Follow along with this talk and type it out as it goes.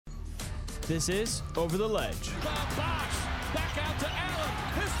This is Over the Ledge. Back out to Allen.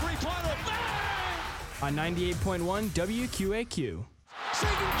 His three-pointer. Bang! On 98.1 WQAQ.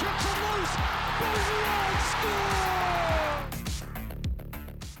 Sagan kicks him loose.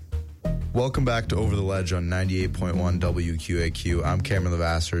 Score! Welcome back to Over the Ledge on 98.1 WQAQ. I'm Cameron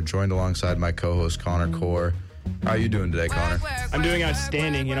Levasseur, joined alongside my co-host Connor Core. How are you doing today, Connor? I'm doing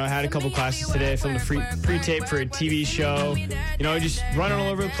outstanding. You know, I had a couple classes today. I filmed a free tape for a TV show. You know, just running all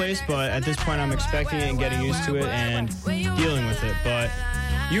over the place, but at this point I'm expecting it and getting used to it and dealing with it. But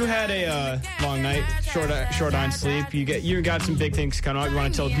you had a long night, short on sleep. You got some big things coming up. You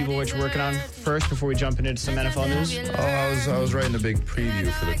want to tell people what you're working on first before we jump into some NFL news? I was writing a big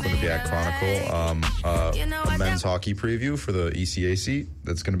preview for the Quinnipiac Chronicle, a men's hockey preview for the ECAC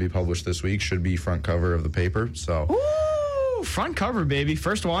that's going to be published this week. Should be front cover of the paper. So, ooh, front cover, baby,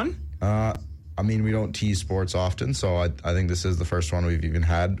 first one. I mean, we don't tease sports often, so I think this is the first one we've even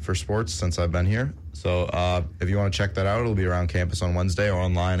had for sports since I've been here. So if you want to check that out, it'll be around campus on Wednesday or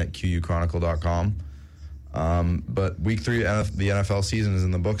online at quchronicle.com. But week 3, the NFL season is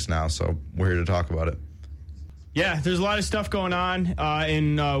in the books now, so we're here to talk about it. Yeah, there's a lot of stuff going on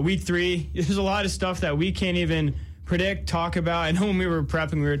in week 3. There's a lot of stuff that we can't even predict, talk about. I know when we were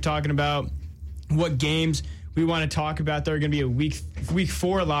prepping, we were talking about what games we want to talk about. There are going to be a week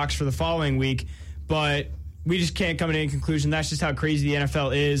 4 locks for the following week, but we just can't come to any conclusion. That's just how crazy the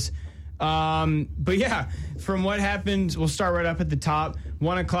NFL is. But yeah, from what happened, we'll start right up at the top.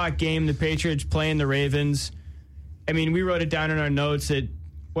 1 o'clock game, the Patriots playing the Ravens. I mean, we wrote it down in our notes that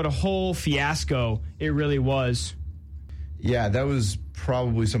what a whole fiasco it really was. Yeah, that was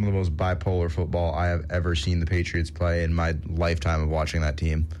probably some of the most bipolar football I have ever seen the Patriots play in my lifetime of watching that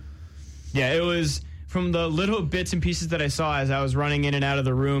team. Yeah, it was from the little bits and pieces that I saw as I was running in and out of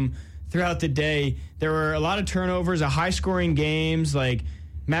the room throughout the day. There were a lot of turnovers, high-scoring games, like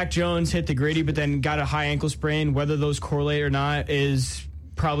Mac Jones hit the gritty, but then got a high ankle sprain. Whether those correlate or not is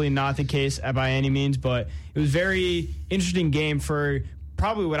probably not the case by any means, but it was a very interesting game for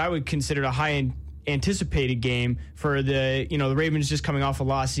probably what I would consider a high anticipated game for the Ravens just coming off a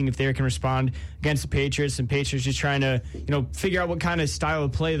loss, seeing if they can respond against the Patriots, and Patriots just trying to figure out what kind of style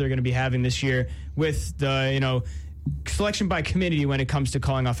of play they're going to be having this year with the selection by committee when it comes to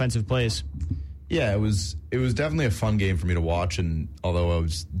calling offensive plays. Yeah, it was definitely a fun game for me to watch, and although I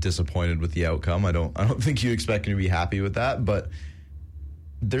was disappointed with the outcome, I don't think you expect me to be happy with that, but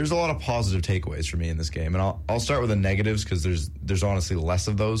there's a lot of positive takeaways for me in this game, and I'll start with the negatives because there's honestly less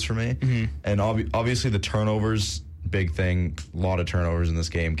of those for me. Mm-hmm. And obviously the turnovers, big thing, a lot of turnovers in this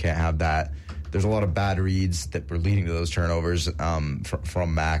game, can't have that. There's a lot of bad reads that were leading to those turnovers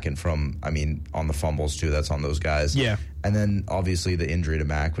from Mac and on the fumbles too. That's on those guys. Yeah. And then obviously the injury to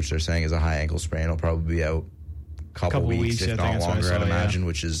Mac, which they're saying is a high ankle sprain. He'll probably be out a couple weeks, if not longer, I'd imagine,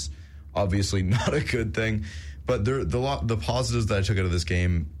 which is obviously not a good thing. But the positives that I took out of this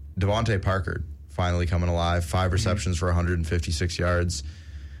game, Devontae Parker finally coming alive, 5 receptions for 156 yards.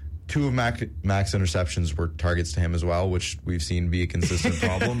 2 of Mac's interceptions were targets to him as well, which we've seen be a consistent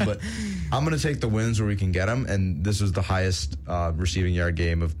problem. But I'm going to take the wins where we can get them, and this was the highest receiving yard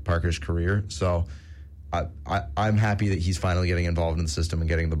game of Parker's career. So I'm happy that he's finally getting involved in the system and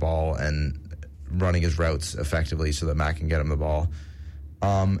getting the ball and running his routes effectively so that Mac can get him the ball.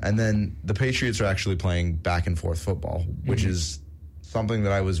 And then the Patriots are actually playing back and forth football, which is something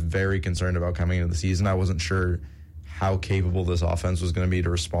that I was very concerned about coming into the season. I wasn't sure how capable this offense was going to be to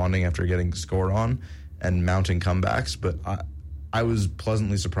responding after getting scored on and mounting comebacks, but I was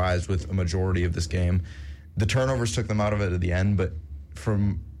pleasantly surprised with a majority of this game. The turnovers took them out of it at the end, but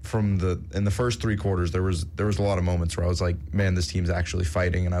in the first 3 quarters, there was a lot of moments where I was like, man, this team's actually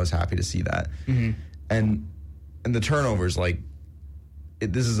fighting, and I was happy to see that. Mm-hmm. And the turnovers,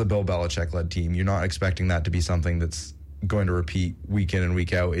 this is a Bill Belichick-led team. You're not expecting that to be something that's going to repeat week in and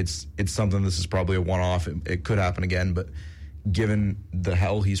week out. It's something, this is probably a one-off. It could happen again, but given the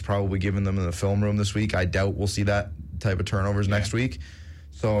hell he's probably given them in the film room this week, I doubt we'll see that type of turnovers next week.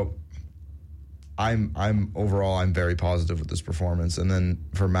 So I'm very positive with this performance. And then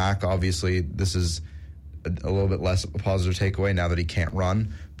for Mac, obviously, this is a little bit less of a positive takeaway now that he can't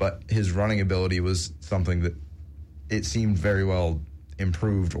run, but his running ability was something that it seemed very well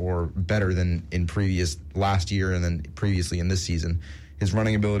improved or better than in last year and then previously in this season. His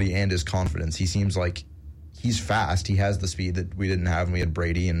running ability and his confidence. He seems like he's fast. He has the speed that we didn't have when we had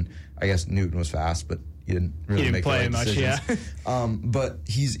Brady, and I guess Newton was fast, but he didn't really make the right decisions. Yeah. But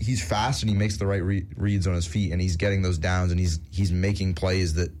he's fast and he makes the right reads on his feet, and he's getting those downs, and he's making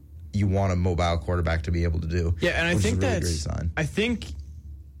plays that you want a mobile quarterback to be able to do. Yeah, and I think that's great sign. I think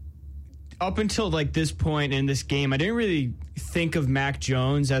up until like this point in this game, I didn't really think of Mac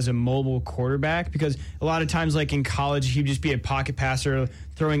Jones as a mobile quarterback because a lot of times, like in college, he'd just be a pocket passer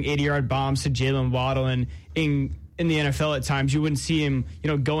throwing 80-yard bombs to Jalen Waddle, and in the NFL at times you wouldn't see him,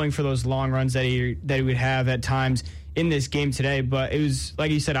 going for those long runs that he would have at times in this game today. But it was like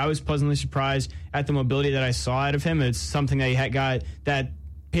you said, I was pleasantly surprised at the mobility that I saw out of him. It's something that he had got that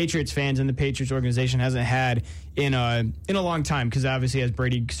Patriots fans and the Patriots organization hasn't had in a long time, because obviously as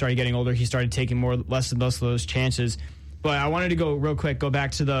Brady started getting older, he started taking less and less of those chances. But I wanted to go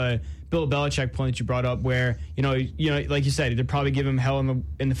back to the Bill Belichick point that you brought up, where like you said, they're probably giving him hell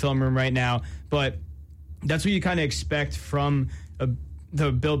in the film room right now, but that's what you kind of expect from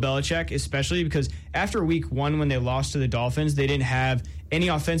the Bill Belichick, especially because after week 1, when they lost to the Dolphins, they didn't have any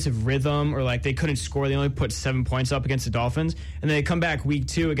offensive rrhythm, or like they couldn't score. They only put 7 points up against the Dolphins. And then they come back week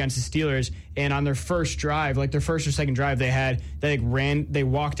 2 against the Steelers, and on their first drive, like their first or second drive, they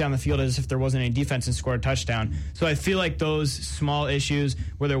walked down the field as if there wasn't any defense and scored a touchdown. So I feel like those small issues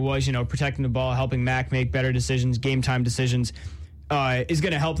where there was, protecting the ball, helping Mac make better decisions, game time decisions, is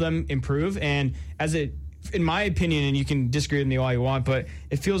going to help them improve. And in my opinion, and you can disagree with me all you want, but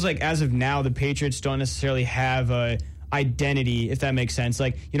it feels like as of now, the Patriots don't necessarily have a identity, if that makes sense.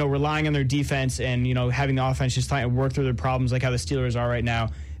 Like, relying on their defense and, having the offense just trying to work through their problems like how the Steelers are right now.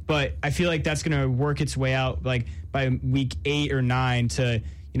 But I feel like that's going to work its way out like by week 8 or 9 to,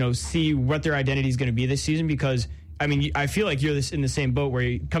 see what their identity is going to be this season, because I feel like you're in the same boat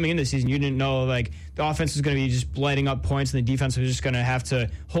where coming into the season, you didn't know like the offense was going to be just lighting up points and the defense was just going to have to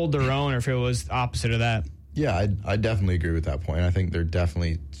hold their own, or if it was the opposite of that. Yeah, I definitely agree with that point. I think they're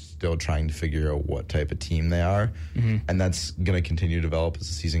definitely still trying to figure out what type of team they are, and that's going to continue to develop as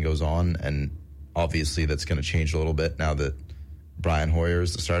the season goes on, and obviously that's going to change a little bit now that Brian Hoyer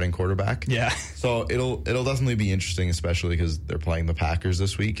is the starting quarterback. Yeah. So it'll definitely be interesting, especially because they're playing the Packers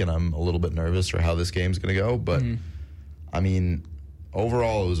this week, and I'm a little bit nervous for how this game's going to go. But,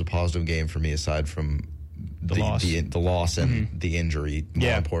 overall, it was a positive game for me, aside from the loss and the injury,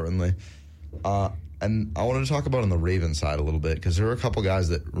 more importantly. And I wanted to talk about on the Ravens side a little bit, because there were a couple guys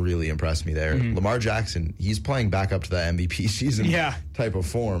that really impressed me there. Lamar Jackson, he's playing back up to that MVP season type of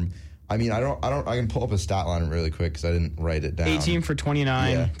form. I can pull up a stat line really quick because I didn't write it down. 18 for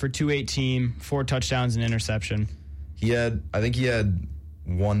 29 for 218, 4 touchdowns and interception. I think he had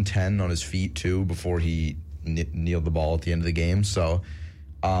 110 on his feet too before he kneeled the ball at the end of the game. So,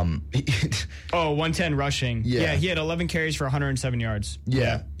 110 rushing. Yeah, he had 11 carries for 107 yards.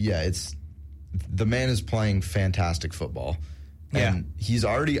 Yeah. The man is playing fantastic football. And he's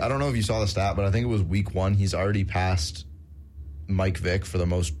already, I don't know if you saw the stat, but I think it was week 1, he's already passed Mike Vick for the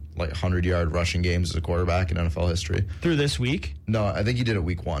most 100-yard rushing games as a quarterback in NFL history. Through this week? No, I think he did it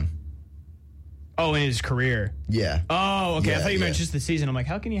week 1. Oh, in his career? Yeah. Oh, okay. I thought you meant just the season. I'm like,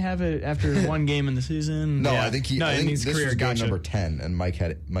 how can you have it after one game in the season? No, I think this career, was game number 10, and Mike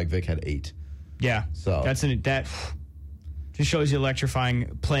Vick had 8. Yeah. So that just shows you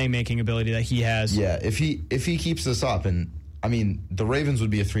electrifying playmaking ability that he has. Yeah, if he keeps this up, and the Ravens would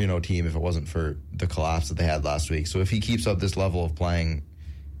be a 3-0 team if it wasn't for the collapse that they had last week. So if he keeps up this level of playing,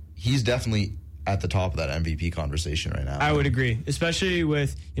 he's definitely at the top of that MVP conversation right now. I would agree, especially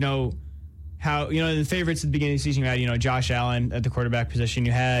with, how, the favorites at the beginning of the season, you had, Josh Allen at the quarterback position.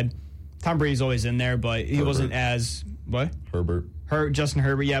 You had Tom Brady's always in there, but he wasn't as, what? Justin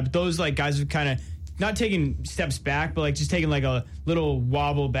Herbert, yeah. But those, guys have kind of not taking steps back, but, just taking, a little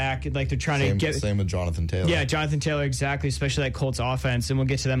wobble back. They're trying to get... Same with Jonathan Taylor. Yeah, Jonathan Taylor, exactly, especially that Colts offense, and we'll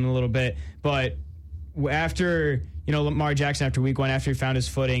get to them in a little bit. But after... Lamar Jackson, after week 1, after he found his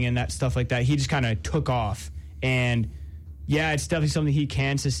footing and that stuff like that, he just kind of took off. And, yeah, it's definitely something he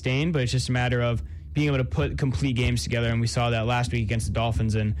can sustain, but it's just a matter of being able to put complete games together. And we saw that last week against the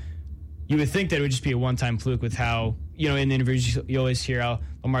Dolphins. And you would think that it would just be a one-time fluke with how, in the interviews you always hear how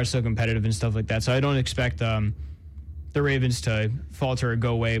Lamar's so competitive and stuff like that. So I don't expect the Ravens to falter or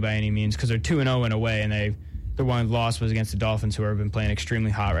go away by any means, because they're 2-0 in a way, and their one loss was against the Dolphins, who have been playing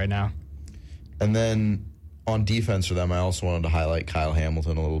extremely hot right now. And then... on defense for them, I also wanted to highlight Kyle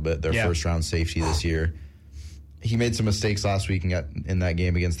Hamilton a little bit, their first-round safety this year. He made some mistakes last week in that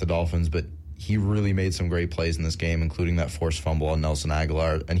game against the Dolphins, but he really made some great plays in this game, including that forced fumble on Nelson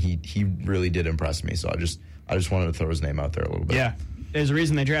Aguilar, and he really did impress me. So I just wanted to throw his name out there a little bit. Yeah, there's a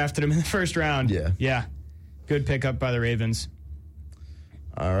reason they drafted him in the first round. Yeah. Good pickup by the Ravens.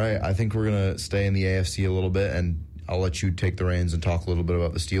 All right, I think we're going to stay in the AFC a little bit, and I'll let you take the reins and talk a little bit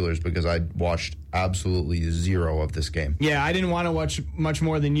about the Steelers, because I watched absolutely zero of this game. Yeah, I didn't want to watch much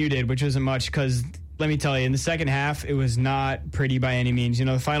more than you did, which isn't much, because let me tell you, in the second half, it was not pretty by any means.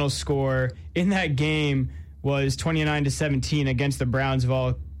 The final score in that game was 29-17 against the Browns, of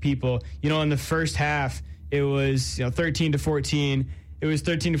all people. In the first half, it was 13-14. It was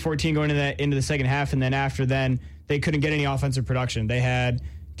 13-14 going into the second half, and then after then, they couldn't get any offensive production. They had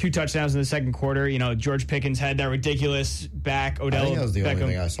 2 touchdowns in the second quarter. George Pickens had that ridiculous back. Odell I think that was the Beckham.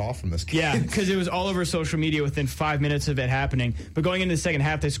 only thing I saw from this game. Yeah, because it was all over social media within 5 minutes of it happening. But going into the second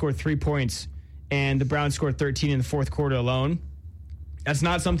half, they scored 3 points, and the Browns scored 13 in the fourth quarter alone. That's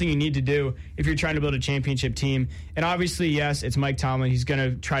not something you need to do if you're trying to build a championship team. And obviously, yes, it's Mike Tomlin. He's going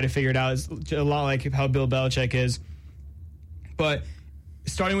to try to figure it out. It's a lot like how Bill Belichick is. But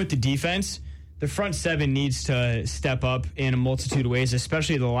starting with the defense, the front seven needs to step up in a multitude of ways,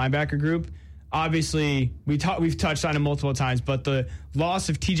 especially the linebacker group. Obviously, we've touched on it multiple times, but the loss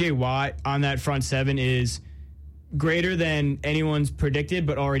of TJ Watt on that front seven is greater than anyone's predicted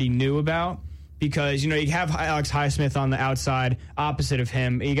but already knew about. Because, you have Alex Highsmith on the outside opposite of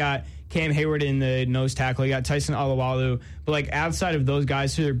him. You got Cam Hayward in the nose tackle. You got Tyson Alualu. But, outside of those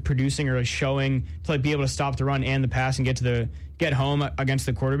guys who are producing or showing to, be able to stop the run and the pass and get home against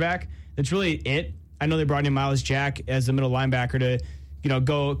the quarterback, that's really it. I know they brought in Miles Jack as the middle linebacker to,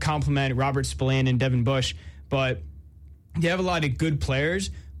 go complement Robert Spillane and Devin Bush. But they have a lot of good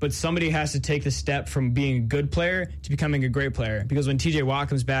players. But somebody has to take the step from being a good player to becoming a great player. Because when TJ Watt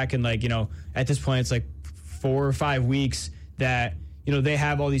comes back and, at this point it's 4 or 5 weeks that, they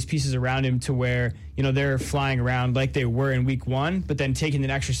have all these pieces around him to where, they're flying around like they were in week 1, but then taking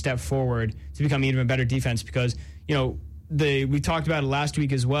an extra step forward to become even a better defense. Because, we talked about it last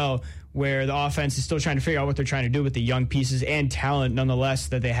week as well, where the offense is still trying to figure out what they're trying to do with the young pieces and talent nonetheless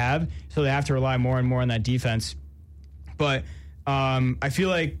that they have. So they have to rely more and more on that defense. But I feel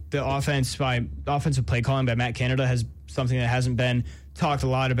like the offensive play calling by Matt Canada has something that hasn't been talked a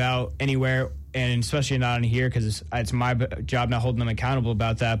lot about anywhere, and especially not on here because it's my job not holding them accountable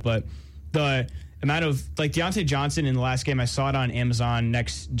about that. But the amount of Deontay Johnson in the last game, I saw it on Amazon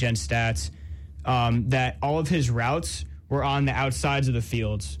Next Gen Stats, that all of his routes were on the outsides of the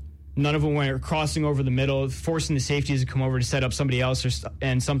fields. None of them were crossing over the middle, forcing the safeties to come over to set up somebody else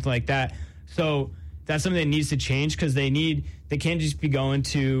and something like that. So that's something that needs to change because they can't just be going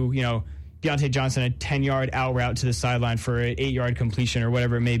to, Deontay Johnson a 10-yard out route to the sideline for an 8-yard completion or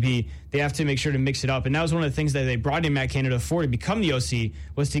whatever it may be. They have to make sure to mix it up. And that was one of the things that they brought in Matt Canada for to become the OC,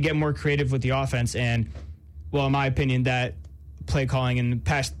 was to get more creative with the offense. And, well, in my opinion, that play calling in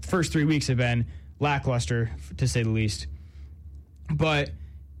the first 3 weeks have been lackluster, to say the least. But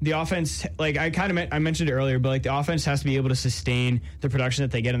the offense, I mentioned it earlier, but the offense has to be able to sustain the production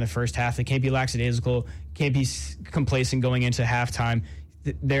that they get in the first half. They can't be lackadaisical, can't be complacent going into halftime.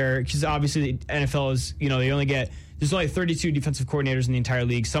 Because obviously the NFL is, there's only 32 defensive coordinators in the entire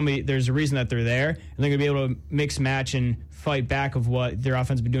league. There's a reason that they're there, and they're going to be able to mix, match, and fight back of what their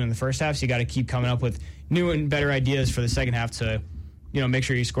offense has been doing in the first half. So you got to keep coming up with new and better ideas for the second half to, make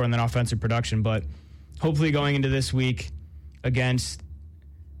sure you score on that offensive production. But hopefully going into this week against,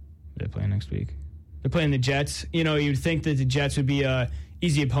 they're playing next week. They're playing the Jets. You'd think that the Jets would be a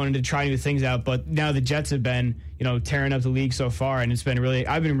easy opponent to try new things out, but now the Jets have been, tearing up the league so far, and I've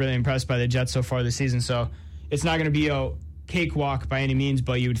been really impressed by the Jets so far this season. So it's not going to be a cakewalk by any means,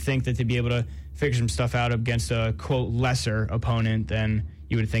 but you would think that they'd be able to figure some stuff out against a quote lesser opponent than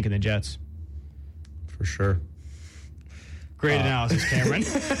you would think in the Jets. For sure. Great analysis, Cameron.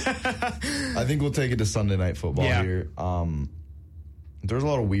 I think we'll take it to Sunday Night Football here. There's a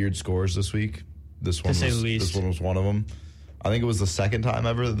lot of weird scores this week. This one was one of them. I think it was the second time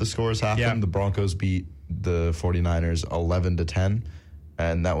ever that the scores happened. Yeah. The Broncos beat the 49ers 11-10,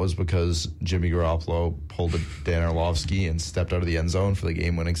 and that was because Jimmy Garoppolo pulled a Dan Orlovsky and stepped out of the end zone for the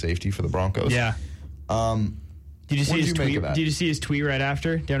game-winning safety for the Broncos. Yeah. Did you see his tweet? Did you see his tweet right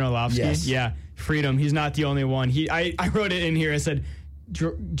after Dan Orlovsky? Yes. Yeah. Freedom. He's not the only one. I wrote it in here. I said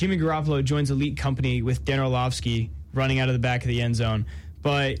Jimmy Garoppolo joins elite company with Dan Orlovsky running out of the back of the end zone.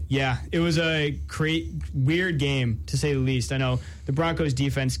 But, yeah, it was a weird game, to say the least. I know the Broncos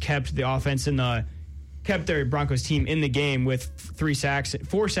defense kept their Broncos team in the game with 4 sacks and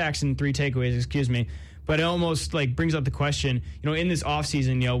 3 takeaways, But it almost brings up the question, in this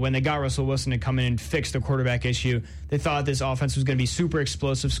offseason, when they got Russell Wilson to come in and fix the quarterback issue, they thought this offense was going to be super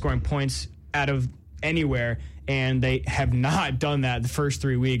explosive, scoring points out of anywhere, and they have not done that the first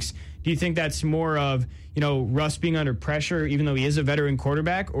 3 weeks. Do you think that's more of, Russ being under pressure, even though he is a veteran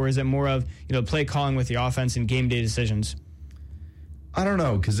quarterback, or is it more of, play calling with the offense and game day decisions? I don't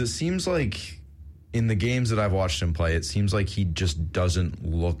know, because it seems like in the games that I've watched him play, it seems like he just doesn't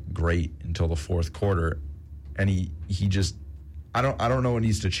look great until the fourth quarter, and he just I don't know what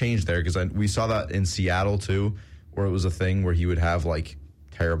needs to change there, because we saw that in Seattle too, where it was a thing where he would have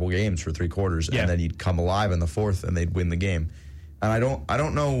terrible games for 3 quarters, and then he'd come alive in the fourth and they'd win the game. And I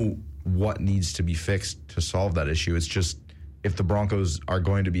don't know what needs to be fixed to solve that issue. It's just if the Broncos are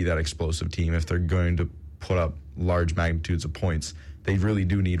going to be that explosive team, if they're going to put up large magnitudes of points, they really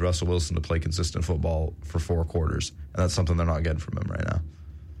do need Russell Wilson to play consistent football for 4 quarters. And that's something they're not getting from him right now.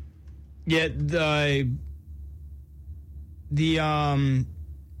 Yeah,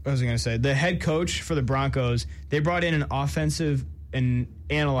 what was I going to say? The head coach for the Broncos, they brought in an offensive and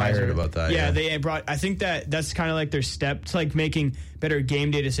analyzer. I heard about that. Yeah, they brought. I think that's kind of like their step to like making better game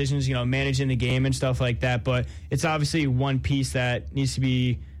day decisions. Managing the game and stuff like that. But it's obviously one piece that needs to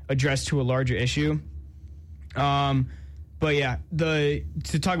be addressed to a larger issue. But yeah, to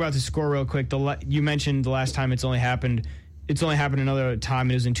talk about the score real quick. You mentioned the last time it's only happened another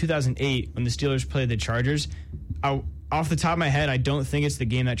time. It was in 2008 when the Steelers played the Chargers. Off the top of my head, I don't think it's the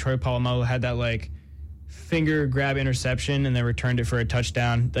game that Troy Polamalu had that like finger grab interception and then returned it for a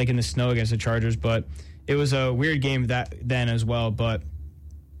touchdown, like in the snow against the Chargers. But it was a weird game then as well. But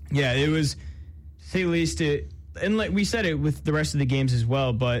yeah, it was, to say the least, and like we said it with the rest of the games as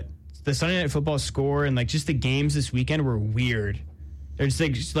well. But the Sunday Night Football score and like just the games this weekend were weird. There's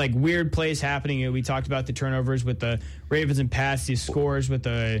just like weird plays happening. We talked about the turnovers with the Ravens and Pats, these scores with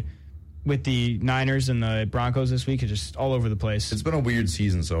the Niners and the Broncos this week. It's just all over the place. It's been a weird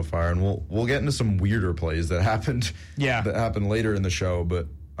season so far, and we'll get into some weirder plays that happened. Yeah, that happened later in the show. But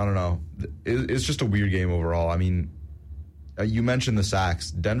I don't know. It's just a weird game overall. I mean, you mentioned the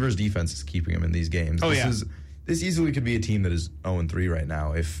sacks. Denver's defense is keeping them in these games. This easily could be a team that is 0-3 right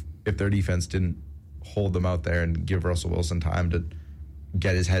now if their defense didn't hold them out there and give Russell Wilson time to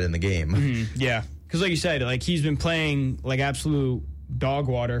get his head in the game. Mm-hmm. Yeah, because like you said, like he's been playing like absolute dog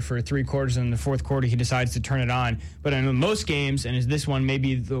water for 3 quarters, and in the fourth quarter he decides to turn it on. But I know most games, and this one may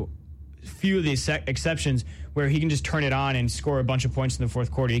be the few of the exceptions, where he can just turn it on and score a bunch of points in the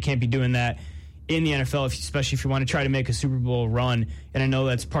fourth quarter. You can't be doing that in the NFL, especially if you want to try to make a Super Bowl run. And I know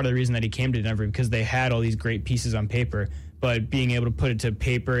that's part of the reason that he came to Denver, because they had all these great pieces on paper. But being able to put it to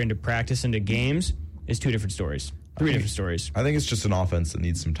paper, into practice, into games is 2 different stories. 3 different stories. I think it's just an offense that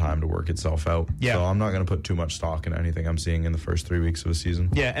needs some time to work itself out. Yeah. So I'm not going to put too much stock in anything I'm seeing in the first 3 weeks of a season.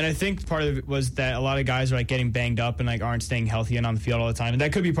 Yeah, and I think part of it was that a lot of guys are like getting banged up and like aren't staying healthy and on the field all the time. And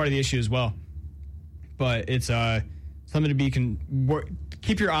that could be part of the issue as well. But it's something to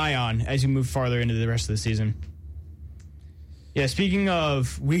keep your eye on as you move farther into the rest of the season. Yeah, speaking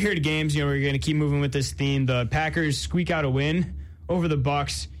of weird games, we're going to keep moving with this theme. The Packers squeak out a win over the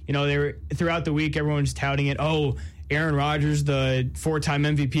Bucs. They were throughout the week, everyone's touting it. Oh, Aaron Rodgers, the 4-time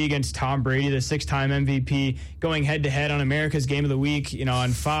MVP against Tom Brady, the 6-time MVP, going head-to-head on America's Game of the Week,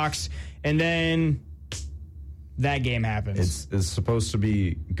 on Fox. And then that game happens. It's supposed to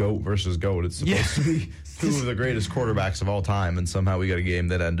be GOAT versus GOAT. It's supposed to be 2 of the greatest quarterbacks of all time, and somehow we got a game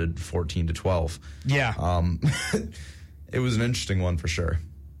that ended 14-12. Yeah. It was an interesting one for sure.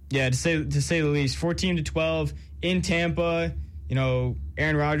 Yeah, to say the least. 14-12 in Tampa.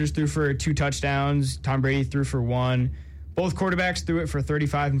 Aaron Rodgers threw for 2 touchdowns. Tom Brady threw for 1. Both quarterbacks threw it for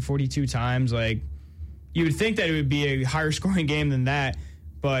 35 and 42 times. Like, you would think that it would be a higher scoring game than that,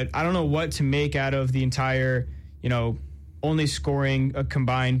 but I don't know what to make out of the entire, only scoring a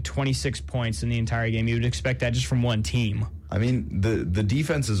combined 26 points in the entire game. You would expect that just from one team. I mean, the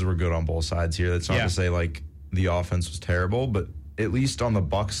defenses were good on both sides here. That's not to say, like, the offense was terrible, but at least on the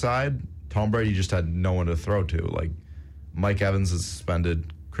Bucs side, Tom Brady just had no one to throw to. Like, Mike Evans is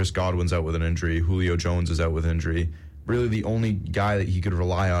suspended. Chris Godwin's out with an injury. Julio Jones is out with injury. Really, the only guy that he could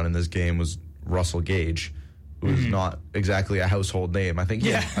rely on in this game was Russell Gage, who is not exactly a household name. I think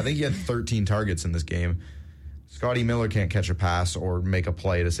he had 13 targets in this game. Scotty Miller can't catch a pass or make a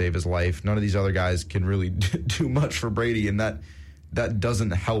play to save his life. None of these other guys can really do much for Brady, and that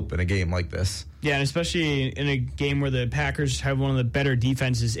doesn't help in a game like this. Yeah, and especially in a game where the Packers have one of the better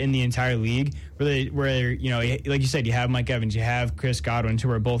defenses in the entire league, where like you said, you have Mike Evans, you have Chris Godwin, who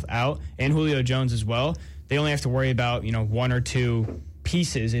are both out, and Julio Jones as well. They only have to worry about 1 or 2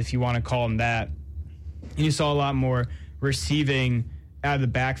 pieces, if you want to call them that. And you saw a lot more receiving out of the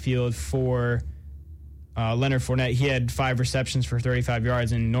backfield for Leonard Fournette. He had 5 receptions for 35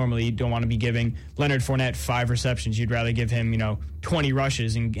 yards, and normally you don't want to be giving Leonard Fournette 5 receptions. You'd rather give him, 20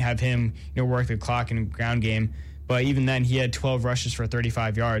 rushes and have him, work the clock in ground game. But even then, he had 12 rushes for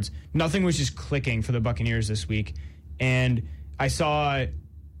 35 yards. Nothing was just clicking for the Buccaneers this week. And I saw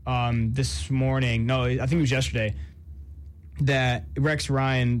this morning, I think it was yesterday, that Rex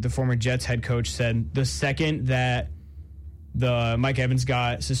Ryan, the former Jets head coach, said the second that the Mike Evans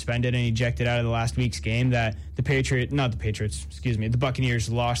got suspended and ejected out of the last week's game, that the Buccaneers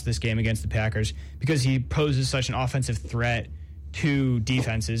lost this game against the Packers because he poses such an offensive threat to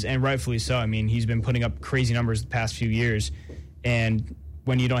defenses, and rightfully so. I mean, he's been putting up crazy numbers the past few years, And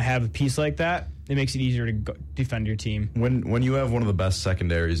when you don't have a piece like that, it makes it easier to defend your team. When you have one of the best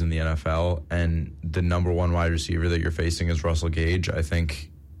secondaries in the NFL and the number one wide receiver that you're facing is Russell Gage, I think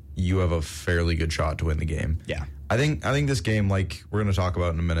you have a fairly good shot to win the game. Yeah. I think this game, like we're going to talk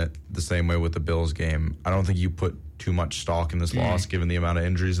about in a minute, the same way with the Bills game, I don't think you put too much stock in this loss given the amount of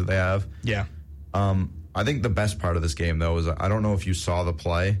injuries that they have. Yeah. I think the best part of this game, though, is I don't know if you saw the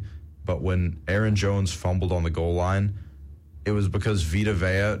play, but when Aaron Jones fumbled on the goal line, it was because Vita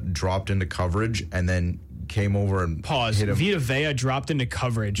Vea dropped into coverage and then came over and hit him. Vita Vea dropped into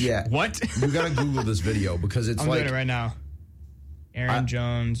coverage. Yeah. What? You got to Google this video because it's I'm doing it right now. Aaron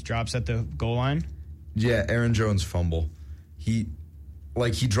Jones drops at the goal line. Yeah, Aaron Jones fumble. He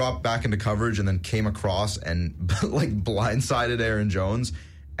dropped back into coverage and then came across and blindsided Aaron Jones.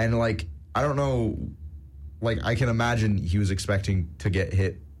 And I don't know, I can imagine he was expecting to get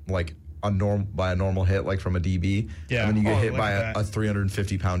hit by a normal hit from a DB. Yeah. And then you get hit by a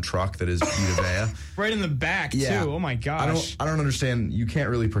 350-pound truck that is Vita Vea. Right in the back, too. Oh, my gosh. I don't understand. You can't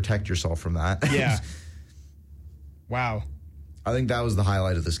really protect yourself from that. Yeah. Wow. I think that was the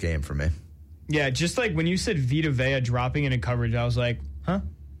highlight of this game for me. Yeah, just when you said Vita Vea dropping into coverage, I was like, huh?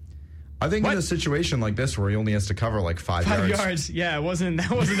 I think in a situation like this where he only has to cover 5 yards. 5 yards. Yeah, that wasn't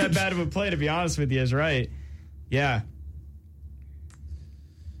that bad of a play, to be honest with you, is right. Yeah.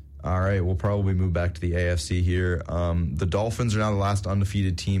 All right, we'll probably move back to the AFC here. The Dolphins are now the last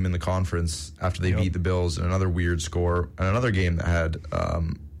undefeated team in the conference after they beat the Bills in another weird score and another game that had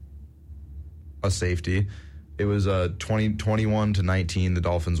a safety. It was 21-19. The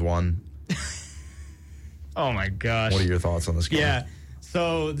Dolphins won. Oh, my gosh. What are your thoughts on this game? Yeah,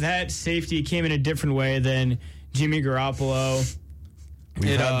 so that safety came in a different way than Jimmy Garoppolo. We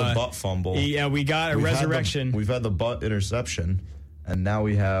had the butt fumble. Yeah, we got a resurrection. We've had the butt interception, and now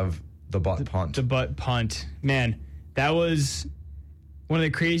we have the butt punt. The butt punt. Man, that was one of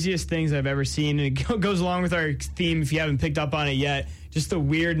the craziest things I've ever seen. And it goes along with our theme, if you haven't picked up on it yet, just the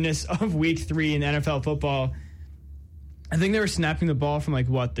weirdness of Week 3 in NFL football. I think they were snapping the ball from the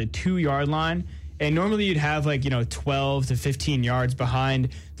 2-yard line. And normally you'd have 12 to 15 yards behind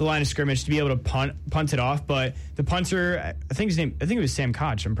the line of scrimmage to be able to punt it off. But the punter, I think it was Sam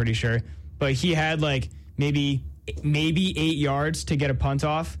Koch, I'm pretty sure. But he had maybe 8 yards to get a punt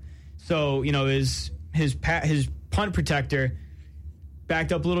off. So, his punt protector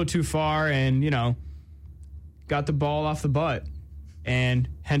backed up a little too far and, got the ball off the butt. And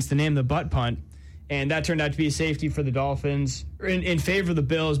hence the name, the butt punt. And that turned out to be a safety for the Dolphins in favor of the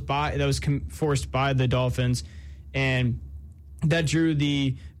Bills. That was forced by the Dolphins, and that drew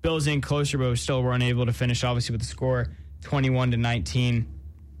the Bills in closer, but still were unable to finish. Obviously, with the score 21-19.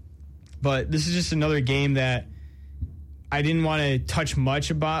 But this is just another game that I didn't want to touch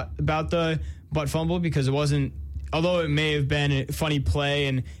much about the butt fumble because it wasn't. Although it may have been a funny play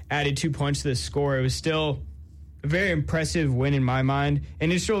and added 2 points to the score, it was still a very impressive win in my mind,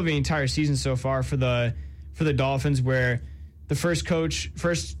 and it's still the entire season so far for the Dolphins, where the first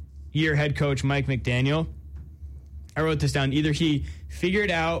year head coach Mike McDaniel, I wrote this down. Either he figured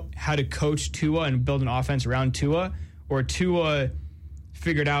out how to coach Tua and build an offense around Tua, or Tua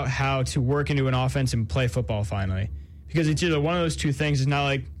figured out how to work into an offense and play football finally. Because it's either one of those two things. It's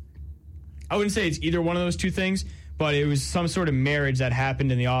not I wouldn't say it's either one of those two things, but it was some sort of marriage that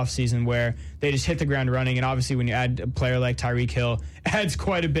happened in the offseason where they just hit the ground running. And obviously when you add a player like Tyreek Hill, it adds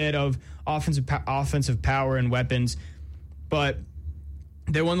quite a bit of offensive power and weapons. But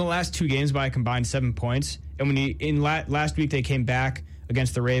they won the last 2 games by a combined 7 points. And last week they came back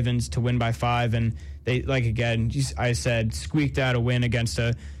against the Ravens to win by 5. And they, I said, squeaked out a win against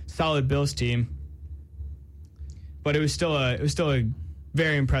a solid Bills team. But it was still a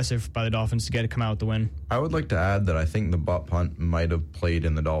very impressive by the Dolphins to come out with the win. I would like to add that I think the butt punt might have played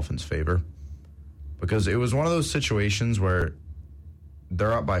in the Dolphins' favor because it was one of those situations where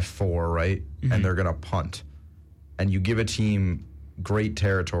they're up by 4, right? Mm-hmm. And they're going to punt. And you give a team great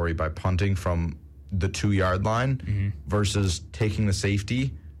territory by punting from the 2-yard line versus taking the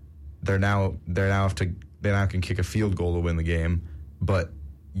safety. They now can kick a field goal to win the game, but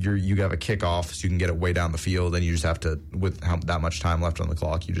you have a kickoff, so you can get it way down the field, and you just have to, with that much time left on the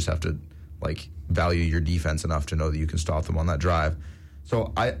clock, you just have to value your defense enough to know that you can stop them on that drive.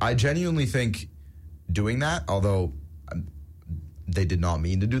 So I genuinely think doing that, although they did not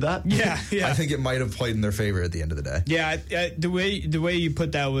mean to do that. Yeah. I think it might have played in their favor at the end of the day. Yeah, the way you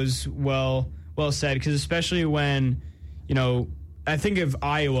put that was well said, because especially when, I think of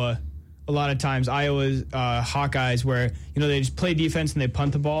Iowa. A lot of times, Iowa's Hawkeyes, where they just play defense and they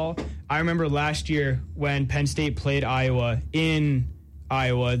punt the ball. I remember last year when Penn State played Iowa in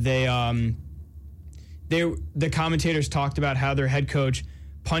Iowa, they the commentators talked about how their head coach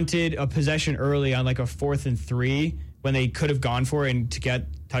punted a possession early on like a 4th and 3 when they could have gone for it and to get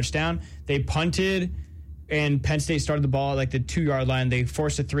touchdown. They punted, and Penn State started the ball at like the 2-yard line. They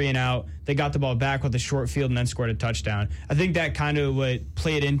forced a 3 and out. They got the ball back with a short field and then scored a touchdown. I think that kind of what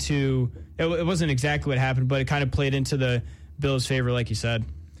played into it wasn't exactly what happened, but it kind of played into the Bills' favor, like you said.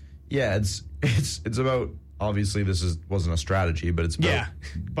 Yeah, it's about, obviously this wasn't a strategy, but it's about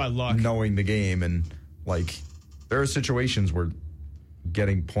by luck, knowing the game, and like there are situations where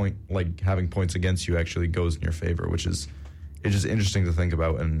having points against you actually goes in your favor, which is it's just interesting to think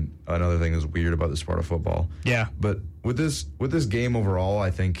about. And another thing that's weird about this part of football. Yeah. But with this game overall,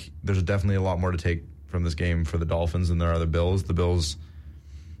 I think there's definitely a lot more to take from this game for the Dolphins than there are the Bills. The Bills,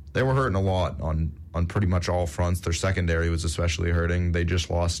 they were hurting a lot on pretty much all fronts. Their secondary was especially hurting. They just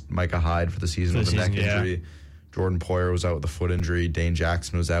lost Micah Hyde for the season with a neck injury. Jordan Poyer was out with a foot injury. Dane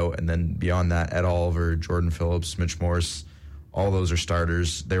Jackson was out. And then beyond that, Ed Oliver, Jordan Phillips, Mitch Morse, all those are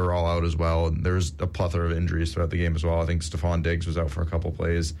starters. They were all out as well. And there was a plethora of injuries throughout the game as well. I think Stephon Diggs was out for a couple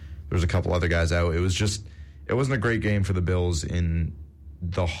plays. There was a couple other guys out. It wasn't a great game for the Bills in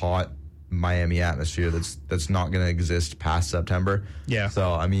the hot Miami atmosphere that's not going to exist past September. Yeah.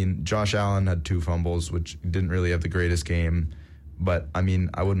 So, I mean, Josh Allen had 2 fumbles, which didn't really have the greatest game. But, I mean,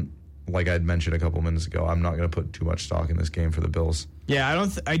 I wouldn't, like I'd mentioned a couple minutes ago, I'm not going to put too much stock in this game for the Bills. Yeah,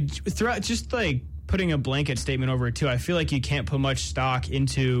 throughout just like putting a blanket statement over it too, I feel like you can't put much stock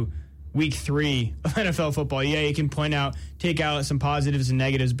into week 3 of NFL football. Yeah, you can take out some positives and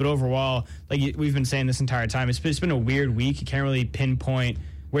negatives, but overall, like we've been saying this entire time, it's been a weird week. You can't really pinpoint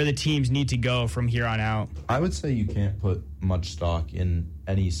where the teams need to go from here on out. I would say you can't put much stock in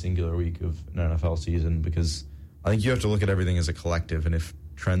any singular week of an NFL season, because I think you have to look at everything as a collective, and if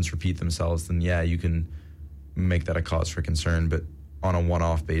trends repeat themselves, then yeah, you can make that a cause for concern. But on a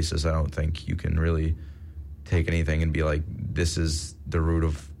one-off basis, I don't think you can really take anything and be like, this is the root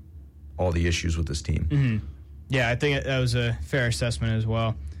of all the issues with this team. Mm-hmm. Yeah, I think that was a fair assessment as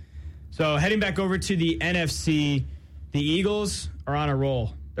well. So heading back over to the NFC, the Eagles are on a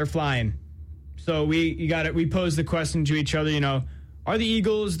roll. They're flying. So we posed the question to each other, are the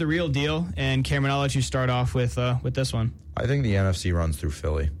Eagles the real deal? And Cameron, I'll let you start off with this one. I think the NFC runs through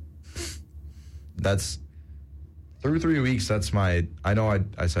Philly. That's through 3 weeks. That's I know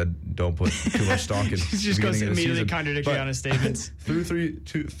I said don't put too much stock in. Just goes immediately contradictory on his statements. through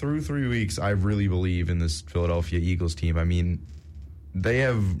 3 weeks, I really believe in this Philadelphia Eagles team. I mean, they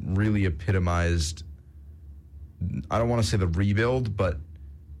have really epitomized, I don't want to say the rebuild, but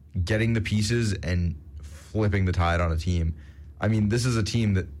getting the pieces and flipping the tide on a team. I mean, this is a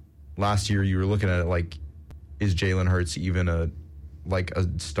team that last year you were looking at it like, is Jalen Hurts even a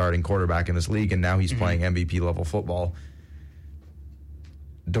starting quarterback in this league? And now he's playing MVP level football.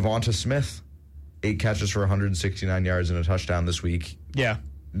 Devonta Smith, 8 catches for 169 yards and a touchdown this week. Yeah.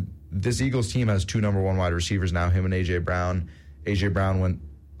 This Eagles team has 2 number 1 wide receivers now, him and A.J. Brown. A.J. Brown went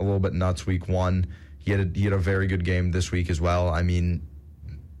a little bit nuts week 1. He had a very good game this week as well. I mean,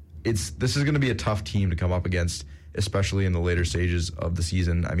 this is going to be a tough team to come up against, especially in the later stages of the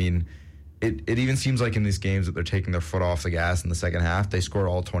season. I mean, it even seems like in these games that they're taking their foot off the gas in the second half. They scored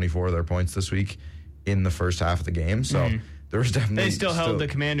all 24 of their points this week in the first half of the game. So there was definitely they still held the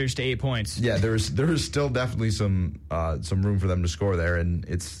Commanders to 8 points. Yeah, there was still definitely some room for them to score there, and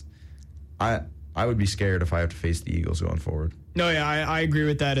I would be scared if I have to face the Eagles going forward. No, yeah, I agree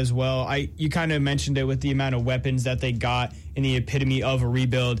with that as well. You kind of mentioned it with the amount of weapons that they got in the epitome of a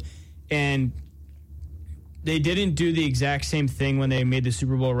rebuild, and they didn't do the exact same thing when they made the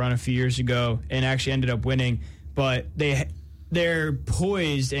Super Bowl run a few years ago and actually ended up winning. But they're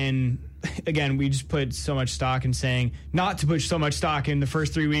poised, and again, we just put so much stock in saying not to put so much stock in the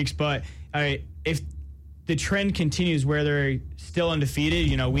first 3 weeks. But if the trend continues where they're still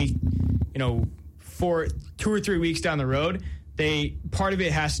undefeated, for 2 or 3 weeks down the road, part of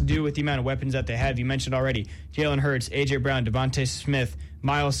it has to do with the amount of weapons that they have. You mentioned already Jalen Hurts, A.J. Brown, Devonta Smith,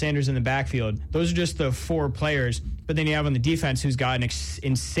 Miles Sanders in the backfield. Those are just the 4 players. But then you have on the defense who's got an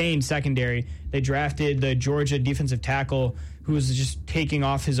insane secondary. They drafted the Georgia defensive tackle who was just taking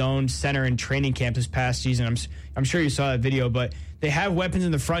off his own center in training camp this past season. I'm sure you saw that video, but they have weapons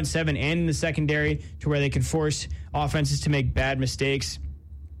in the front 7 and in the secondary to where they can force offenses to make bad mistakes.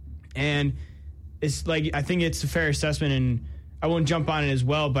 And it's like, I think it's a fair assessment, and I won't jump on it as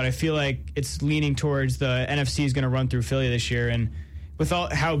well, but I feel like it's leaning towards the NFC is going to run through Philly this year. And with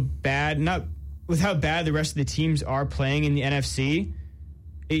how bad the rest of the teams are playing in the NFC,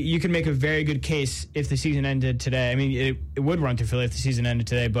 you can make a very good case if the season ended today. I mean, it would run through Philly if the season ended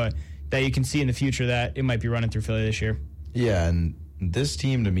today, but that you can see in the future that it might be running through Philly this year. Yeah, and this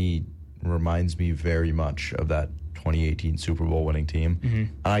team to me, reminds me very much of that 2018 Super Bowl winning team.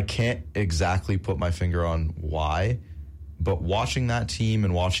 And I can't exactly put my finger on why, but watching that team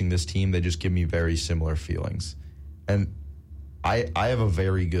and watching this team, they just give me very similar feelings. And I have a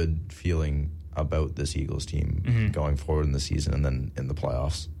very good feeling about this Eagles team going forward in the season and then in the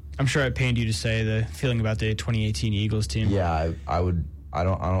playoffs. I'm sure it pained you to say the feeling about the 2018 Eagles team. Yeah, I would. I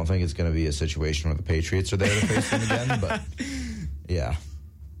don't think it's going to be a situation where the Patriots are there to face them again. But yeah.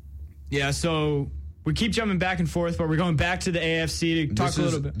 Yeah. So we keep jumping back and forth, but we're going back to the AFC to talk a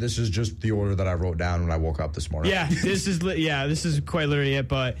little bit. This is just the order that I wrote down when I woke up this morning. Yeah. This is quite literally it.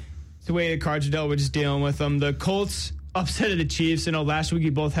 But it's the way the cards are dealt. We're just dealing with them. The Colts upset the Chiefs. I know last week we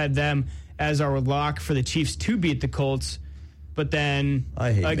both had them as our lock for the Chiefs to beat the Colts. But then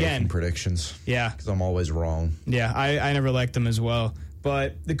I hate making predictions. Yeah. Because I'm always wrong. Yeah, I never liked them as well.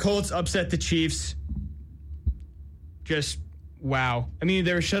 But the Colts upset the Chiefs. Just, wow. I mean,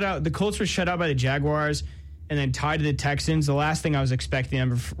 they were shut out. The Colts were shut out by the Jaguars and then tied to the Texans. The last thing I was expecting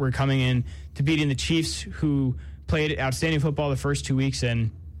them were coming in to beating the Chiefs, who played outstanding football the first 2 weeks and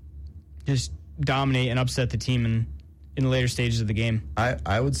just dominate and upset the team in the later stages of the game.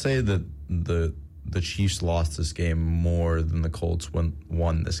 I would say that the Chiefs lost this game more than the Colts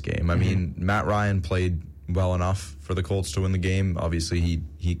won this game. I mean, Matt Ryan played well enough for the Colts to win the game. Obviously,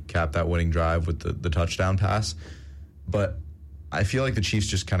 he capped that winning drive with the touchdown pass. But I feel like the Chiefs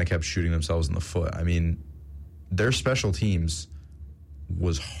just kind of kept shooting themselves in the foot. I mean, their special teams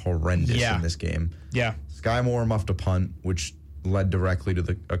was horrendous in this game. Yeah. Sky Moore muffed a punt, which led directly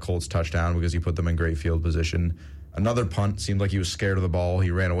to a Colts touchdown because he put them in great field position. Another punt seemed like he was scared of the ball.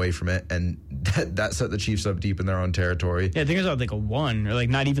 He ran away from it, and that set the Chiefs up deep in their own territory. Yeah, I think it was like a 1, or like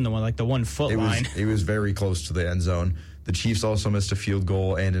not even the 1, like the 1 foot line. It was very close to the end zone. The Chiefs also missed a field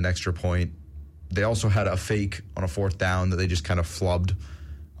goal and an extra point. They also had a fake on a 4th down that they just kind of flubbed.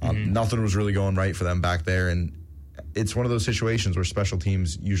 Nothing was really going right for them back there, and it's one of those situations where special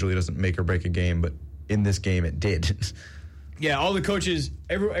teams usually doesn't make or break a game, but in this game it did. Yeah, all the coaches,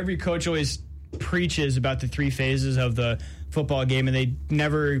 every coach always preaches about the 3 phases of the football game, and they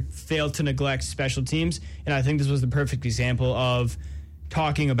never fail to neglect special teams. And I think this was the perfect example of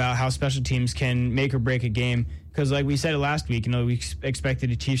talking about how special teams can make or break a game. Because like we said last week, we expected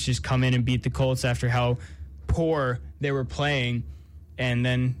the Chiefs just come in and beat the Colts after how poor they were playing. And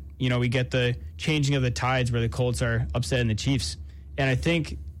then, we get the changing of the tides where the Colts are upsetting the Chiefs. And I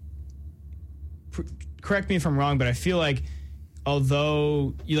think, correct me if I'm wrong, but I feel like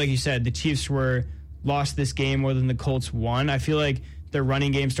although, like you said, the Chiefs lost this game more than the Colts won, I feel like their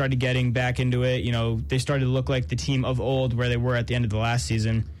running game started getting back into it. They started to look like the team of old where they were at the end of the last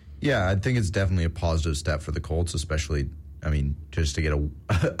season. Yeah, I think it's definitely a positive step for the Colts, especially, just to get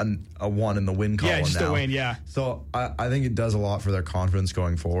a 1 in the win column now. Yeah, just a win, yeah. So I think it does a lot for their confidence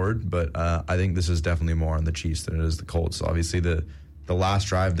going forward, but I think this is definitely more on the Chiefs than it is the Colts. Obviously, the last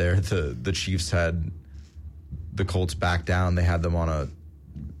drive there, the Chiefs had the Colts back down. They had them on a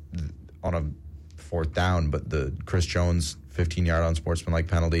 4th down, but the Chris Jones 15-yard unsportsmanlike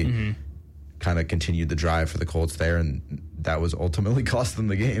penalty kind of continued the drive for the Colts there, and that was ultimately cost them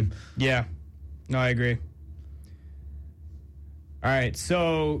the game. Yeah. No, I agree. All right,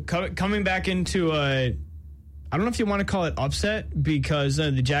 so coming back into I don't know if you want to call it upset, because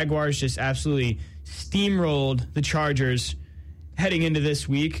the Jaguars just absolutely steamrolled the Chargers heading into this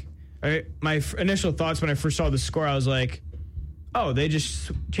week. My initial thoughts when I first saw the score, I was like, oh, they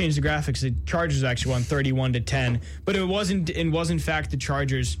just changed the graphics. The Chargers actually won 31-10, but it was in fact the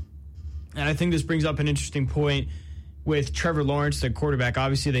Chargers. And I think this brings up an interesting point with Trevor Lawrence, the quarterback.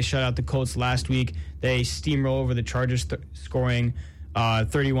 Obviously, they shut out the Colts last week. They steamroll over the Chargers, scoring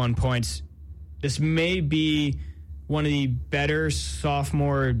 31 points. This may be one of the better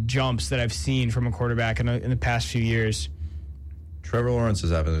sophomore jumps that I've seen from a quarterback in the past few years. Trevor Lawrence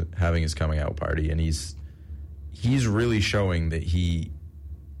is having his coming out party, and he's really showing that he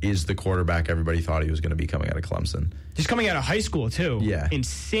is the quarterback everybody thought he was going to be coming out of Clemson. Just coming out of high school, too. Yeah.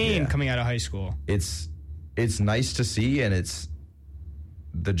 Insane coming out of high school. It's nice to see, and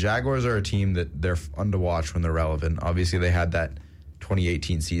the Jaguars are a team that they're fun to watch when they're relevant. Obviously, they had that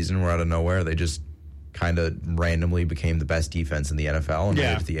 2018 season where out of nowhere they just kind of randomly became the best defense in the NFL and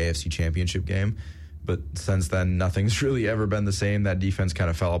made it to the AFC Championship game. But since then, nothing's really ever been the same. That defense kind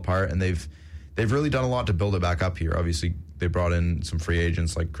of fell apart, and they've really done a lot to build it back up here. Obviously, they brought in some free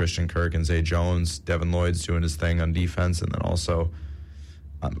agents like Christian Kirk and Zay Jones. Devin Lloyd's doing his thing on defense, and then also,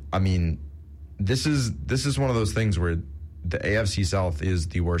 this is one of those things where the AFC South is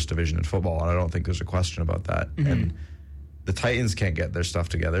the worst division in football, and I don't think there's a question about that. Mm-hmm. And the Titans can't get their stuff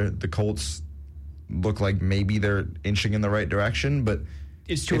together. The Colts look like maybe they're inching in the right direction, but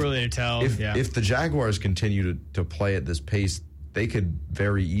it's too early to tell. If the Jaguars continue to play at this pace, they could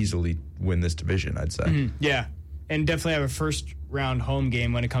very easily win this division, I'd say. Mm-hmm. Yeah, and definitely have a first-round home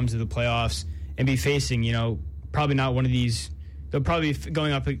game when it comes to the playoffs and be facing, probably not one of these. They'll probably be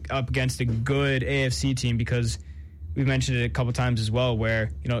going up against a good AFC team because we've mentioned it a couple times as well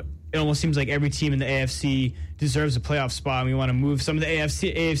where, it almost seems like every team in the AFC deserves a playoff spot, and we want to move some of the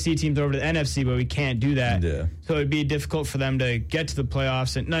AFC teams over to the NFC, but we can't do that. Yeah. So it'd be difficult for them to get to the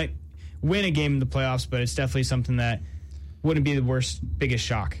playoffs and not win a game in the playoffs, but it's definitely something that wouldn't be the biggest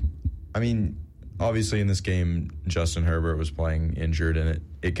shock. I mean, obviously in this game, Justin Herbert was playing injured, and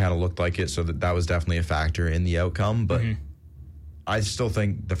it kind of looked like it, so that was definitely a factor in the outcome, but I still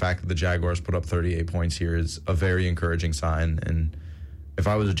think the fact that the Jaguars put up 38 points here is a very encouraging sign, and if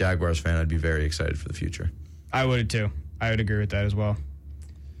I was a Jaguars fan, I'd be very excited for the future. I would too. I would agree with that as well.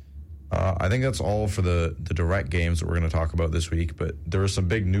 I think that's all for the direct games that we're going to talk about this week, but there was some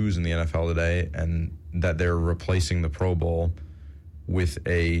big news in the NFL today, and that they're replacing the Pro Bowl with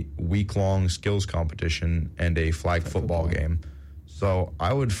a week-long skills competition and a flag football game. So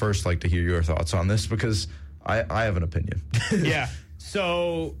I would first like to hear your thoughts on this because I have an opinion. Yeah.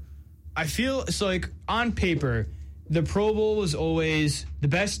 So I feel on paper, the Pro Bowl was always the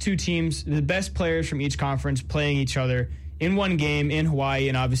best two teams, the best players from each conference playing each other in one game in Hawaii,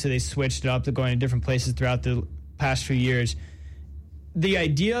 and obviously they switched it up to going to different places throughout the past few years. The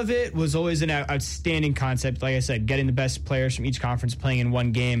idea of it was always an outstanding concept, like I said, getting the best players from each conference playing in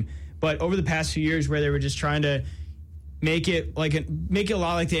one game. But over the past few years where they were just trying to make it a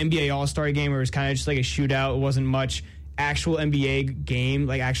lot like the NBA All-Star game where it was kind of just like a shootout, it wasn't much actual NBA game,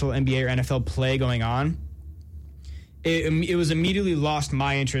 like actual NBA or NFL play going on. It was immediately lost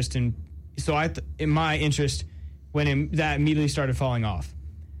my interest in my interest when that immediately started falling off.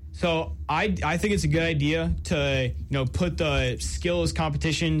 So I think it's a good idea to put the skills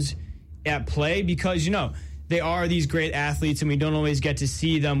competitions at play because they are these great athletes and we don't always get to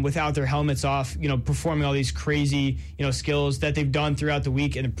see them without their helmets off, performing all these crazy skills that they've done throughout the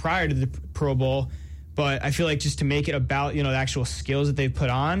week and prior to the Pro Bowl. But I feel like just to make it about the actual skills that they've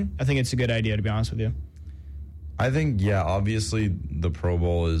put on, I think it's a good idea, to be honest with you. I think, obviously the Pro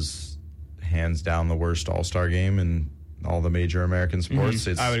Bowl is hands down the worst all-star game in all the major American sports.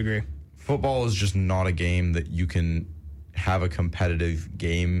 I would agree. Football is just not a game that you can have a competitive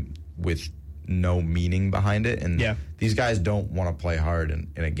game with no meaning behind it. And these guys don't want to play hard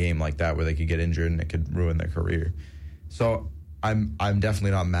in a game like that where they could get injured and it could ruin their career. So I'm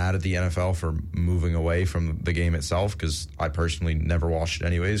definitely not mad at the NFL for moving away from the game itself because I personally never watched it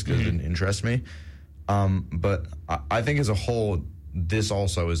anyways because it didn't interest me. But I think as a whole, this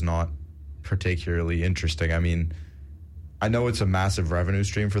also is not particularly interesting. I mean, I know it's a massive revenue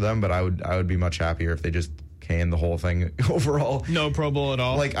stream for them, but I would be much happier if they just canned the whole thing overall. No Pro Bowl at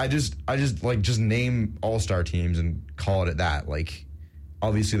all. Like I just name all-star teams and call it at that. Like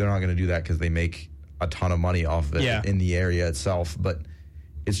obviously they're not going to do that because they make a ton of money off of it in the area itself. But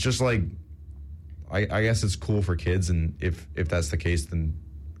it's just like I guess it's cool for kids, and if that's the case, then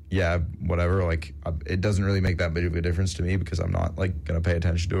whatever. Like it doesn't really make that big of a difference to me because I'm not like going to pay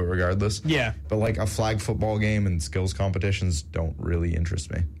attention to it regardless. Yeah. But like a flag football game and skills competitions don't really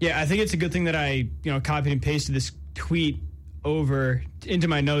interest me. Yeah, I think it's a good thing that I copied and pasted this tweet over into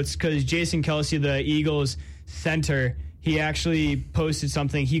my notes because Jason Kelce, the Eagles center, he actually posted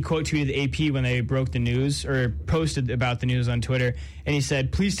something. He quote tweeted AP when they broke the news or posted about the news on Twitter. And he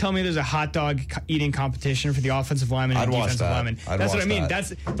said, please tell me there's a hot dog eating competition for the offensive lineman and defensive lineman. That's what I mean.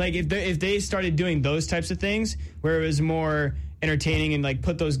 That's like if they started doing those types of things where it was more entertaining and like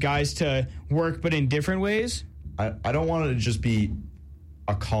put those guys to work but in different ways. I don't want it to just be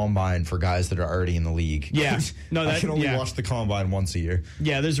a combine for guys that are already in the league. Yeah. No, I can only watch the combine once a year.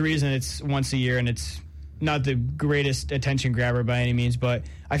 Yeah, there's a reason it's once a year and it's not the greatest attention grabber by any means, but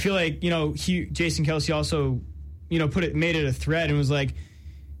I feel like, Jason Kelce also, made it a thread and was like,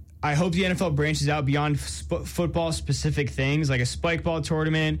 I hope the NFL branches out beyond football specific things like a spike ball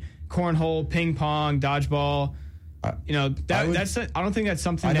tournament, cornhole, ping pong, dodgeball. I don't think that's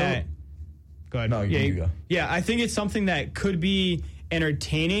something that. Go ahead. No, you go. Yeah, I think it's something that could be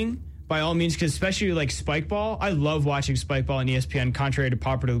entertaining by all means, because especially like spike ball, I love watching spike ball on ESPN, contrary to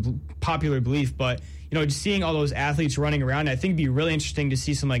popular belief, but just seeing all those athletes running around, I think it'd be really interesting to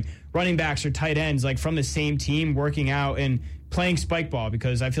see some like running backs or tight ends like from the same team working out and playing spike ball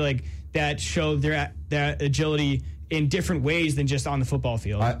because I feel like that showed their agility in different ways than just on the football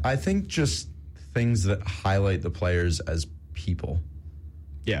field. I think just things that highlight the players as people,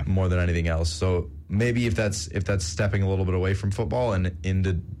 more than anything else. So maybe if that's stepping a little bit away from football and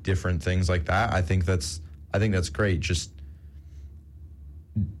into different things like that, I think that's great. Just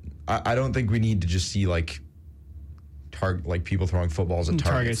I don't think we need to just see people throwing footballs at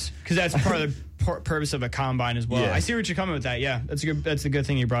targets. Because that's part of the purpose of a combine as well. Yeah. I see what you're coming with that. Yeah, that's a good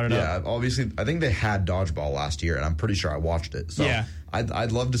thing you brought it up. Yeah, obviously, I think they had dodgeball last year, and I'm pretty sure I watched it. So yeah.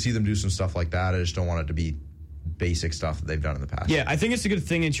 I'd love to see them do some stuff like that. I just don't want it to be basic stuff that they've done in the past. Yeah, I think it's a good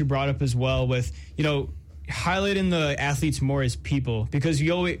thing that you brought up as well with, highlighting the athletes more as people, because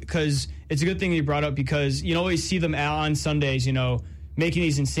it's a good thing you brought up, because you always see them out on Sundays, making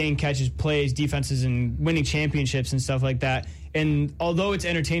these insane catches, plays, defenses, and winning championships and stuff like that. And although it's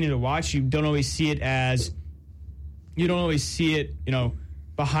entertaining to watch, you don't always see it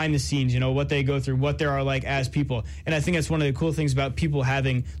behind the scenes, what they go through, what they are like as people. And I think that's one of the cool things about people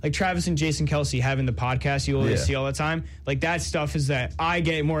having, like Travis and Jason Kelsey having the podcast you always see all the time. Like, that stuff is that I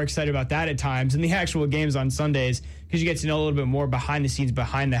get more excited about that at times than the actual games on Sundays, because you get to know a little bit more behind the scenes,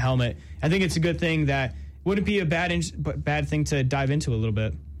 behind the helmet. I think it's a good thing that wouldn't be a bad thing to dive into a little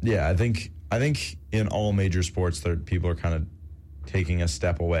bit. Yeah, I think in all major sports, people are kind of taking a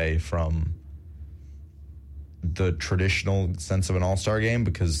step away from the traditional sense of an all-star game,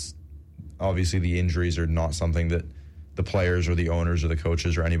 because obviously the injuries are not something that the players or the owners or the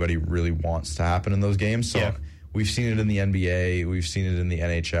coaches or anybody really wants to happen in those games. So we've seen it in the NBA, we've seen it in the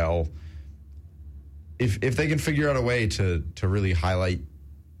NHL. If they can figure out a way to really highlight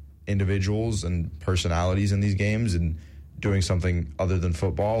individuals and personalities in these games and doing something other than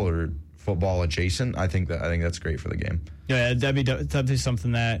football or football adjacent, I think that's great for the game. Yeah, that'd be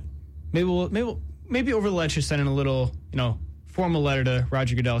something that maybe over the ledge just send in a little, formal letter to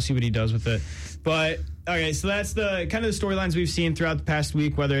Roger Goodell, see what he does with it. But, okay, so that's the kind of the storylines we've seen throughout the past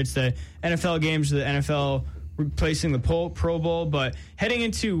week, whether it's the NFL games or the NFL replacing the Pro Bowl. But heading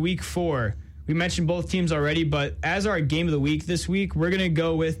into week 4, we mentioned both teams already, but as our game of the week this week, we're going to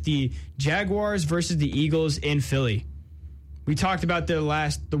go with the Jaguars versus the Eagles in Philly. We talked about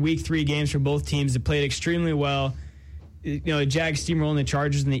the week 3 games for both teams that played extremely well. The Jags steamrolling the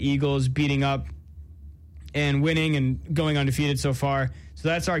Chargers and the Eagles beating up and winning and going undefeated so far. So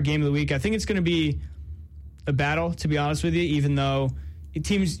that's our game of the week. I think it's going to be a battle, to be honest with you, even though two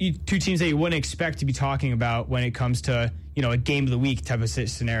teams that you wouldn't expect to be talking about when it comes to, a game of the week type of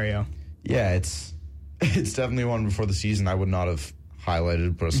scenario. Yeah, it's definitely one before the season I would not have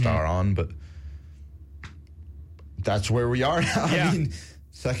highlighted, put a star on, but that's where we are now. Yeah. I mean,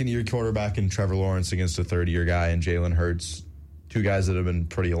 second-year quarterback in Trevor Lawrence against a third-year guy in Jalen Hurts. Two guys that have been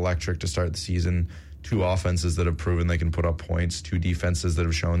pretty electric to start the season. Two offenses that have proven they can put up points. Two defenses that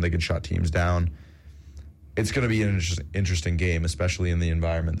have shown they can shut teams down. It's going to be an interesting game, especially in the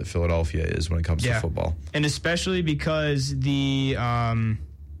environment that Philadelphia is when it comes to football. And especially because the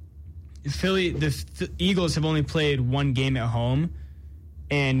Eagles have only played one game at home,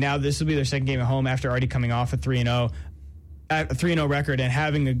 and now this will be their second game at home after already coming off a 3-0 record and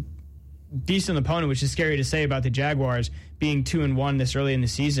having a decent opponent, which is scary to say about the Jaguars being 2-1 this early in the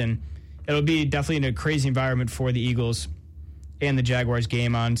season. It'll be definitely in a crazy environment for the Eagles and the Jaguars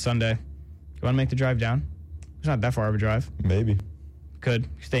game on Sunday. You want to make the drive down? It's not that far of a drive. Maybe. Could.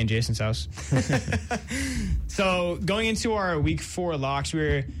 Stay in Jason's house. So going into our week 4 locks,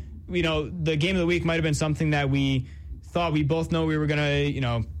 the game of the week might have been something that we thought we both know we were going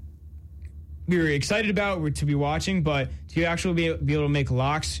to, we were excited about to be watching, but to actually be able to make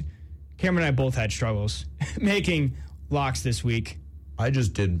locks, Cameron and I both had struggles making locks this week. I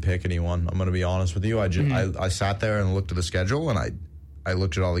just didn't pick anyone. I'm going to be honest with you. I sat there and looked at the schedule, and I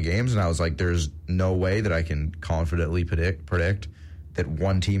looked at all the games, and I was like, there's no way that I can confidently predict that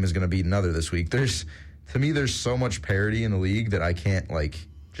one team is going to beat another this week. To me, there's so much parity in the league that I can't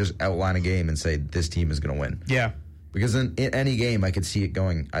just outline a game and say this team is going to win. Yeah. Because in any game, I could see it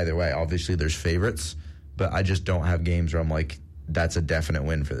going either way. Obviously, there's favorites, but I just don't have games where I'm like, that's a definite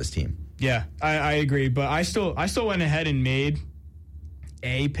win for this team. Yeah, I agree. But I still went ahead and made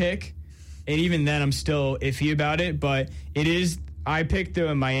a pick, and even then I'm still iffy about it. But I picked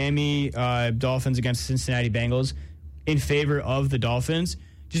the Miami Dolphins against Cincinnati Bengals in favor of the Dolphins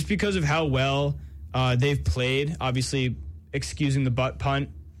just because of how well they've played. Obviously, excusing the butt punt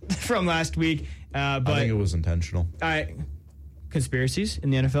from last week. But I think it was intentional. Conspiracies in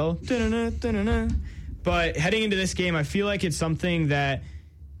the NFL. Da-na-na, da-na-na. But heading into this game, I feel like it's something that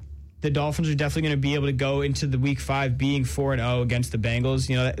the Dolphins are definitely going to be able to go into the Week 5 being 4-0 against the Bengals.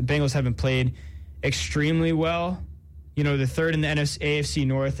 The Bengals haven't played extremely well. They're third in the AFC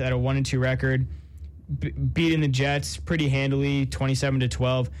North at a 1-2 record, beating the Jets pretty handily,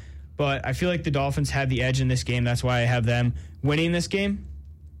 27-12. But I feel like the Dolphins have the edge in this game. That's why I have them winning this game.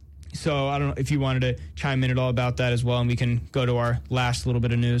 So I don't know if you wanted to chime in at all about that as well, and we can go to our last little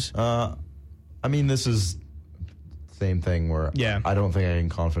bit of news. This is same thing where I don't think I can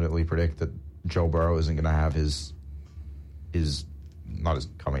confidently predict that Joe Burrow isn't going to have his not his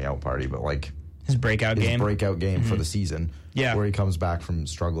coming out party, but like his breakout game for the season. Yeah, where he comes back from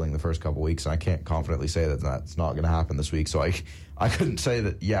struggling the first couple weeks, and I can't confidently say that that's not going to happen this week. So I couldn't say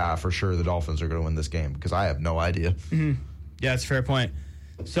that for sure the Dolphins are going to win this game because I have no idea. Mm-hmm. Yeah, that's a fair point.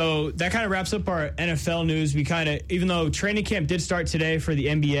 So that kind of wraps up our NFL news. We even though training camp did start today for the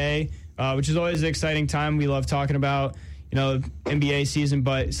NBA, which is always an exciting time. We love talking about NBA season,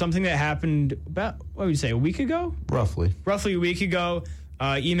 but something that happened about, what would you say, a week ago? Roughly a week ago,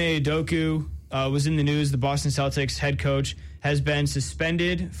 Ime Udoka was in the news. The Boston Celtics head coach has been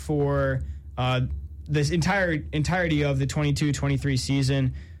suspended for this entirety of the 22-23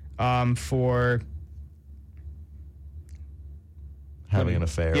 season for having an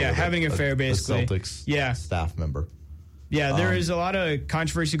affair. Yeah, having an affair, basically. A Celtics staff member. Yeah, there is a lot of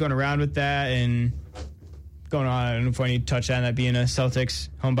controversy going around with that and going on. I don't know if I need to touch on that being a Celtics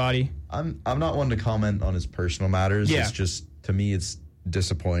homebody. I'm not one to comment on his personal matters. Yeah. It's just, to me, it's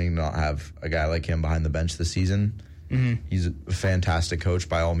disappointing to not have a guy like him behind the bench this season. Mm-hmm. He's a fantastic coach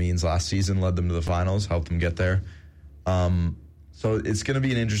by all means. Last season led them to the finals, helped them get there. So it's going to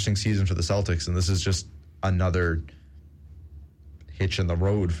be an interesting season for the Celtics, and this is just another hitch in the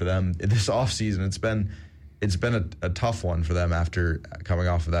road for them this offseason. It's been a tough one for them after coming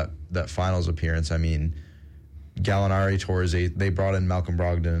off of that finals appearance. I mean, Gallinari tore his they brought in Malcolm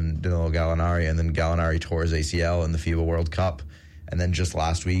Brogdon and Danilo Gallinari, and then Gallinari tore his ACL in the FIBA World Cup. And then just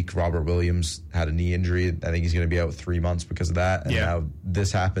last week, Robert Williams had a knee injury. I think he's going to be out 3 months because of that. And now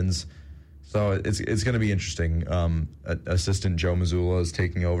this happens. So it's going to be interesting. Assistant Joe Mazzulla is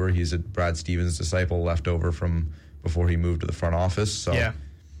taking over. He's a Brad Stevens disciple left over from before he moved to the front office. So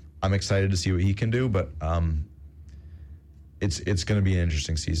I'm excited to see what he can do, but it's going to be an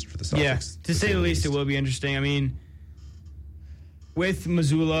interesting season for the Celtics. Yeah, to say the least, it will be interesting. I mean, with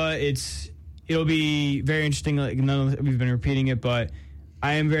Mazzulla, it'll be very interesting. Like, we've been repeating it, but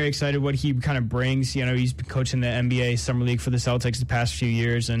I am very excited what he kind of brings. He's been coaching the NBA Summer League for the Celtics the past few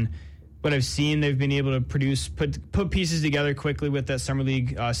years, and what I've seen, they've been able to put pieces together quickly with that Summer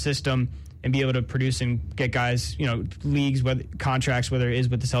League system and be able to produce and get guys, leagues, contracts, whether it is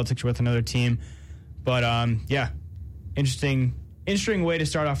with the Celtics or with another team. But interesting way to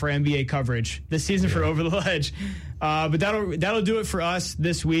start off our NBA coverage this season for Over the Ledge. But that'll do it for us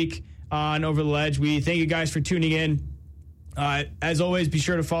this week on Over the Ledge. We thank you guys for tuning in. As always, be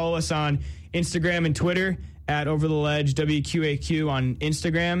sure to follow us on Instagram and Twitter at Over the Ledge WQAQ on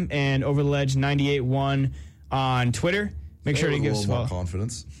Instagram and Over the Ledge 98.1 on Twitter. Make sure to give us a follow. More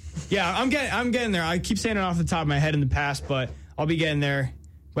confidence. Yeah, I'm getting there. I keep saying it off the top of my head in the past, but I'll be getting there.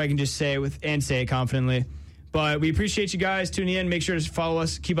 Where I can just say it confidently. But we appreciate you guys tuning in. Make sure to follow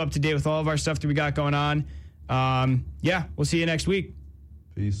us. Keep up to date with all of our stuff that we got going on. We'll see you next week.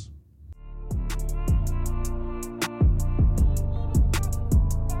 Peace.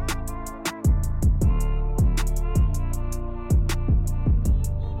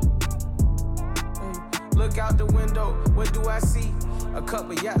 Look out the window, what do I see? A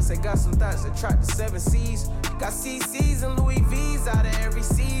couple yachts, I got some thoughts that track the 7 seas. Got CCs and Louis V's out of every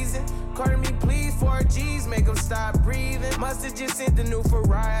season. Carter me please, 4 G's, make them stop breathing. Must've just sent the new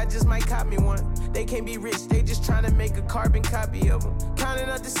Ferrari, I just might cop me one. They can't be rich, they just trying to make a carbon copy of them. Counting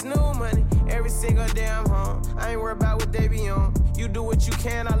up the snoo money, every single day I'm home. I ain't worried about what they be on. You do what you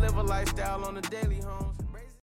can, I live a lifestyle on the daily home.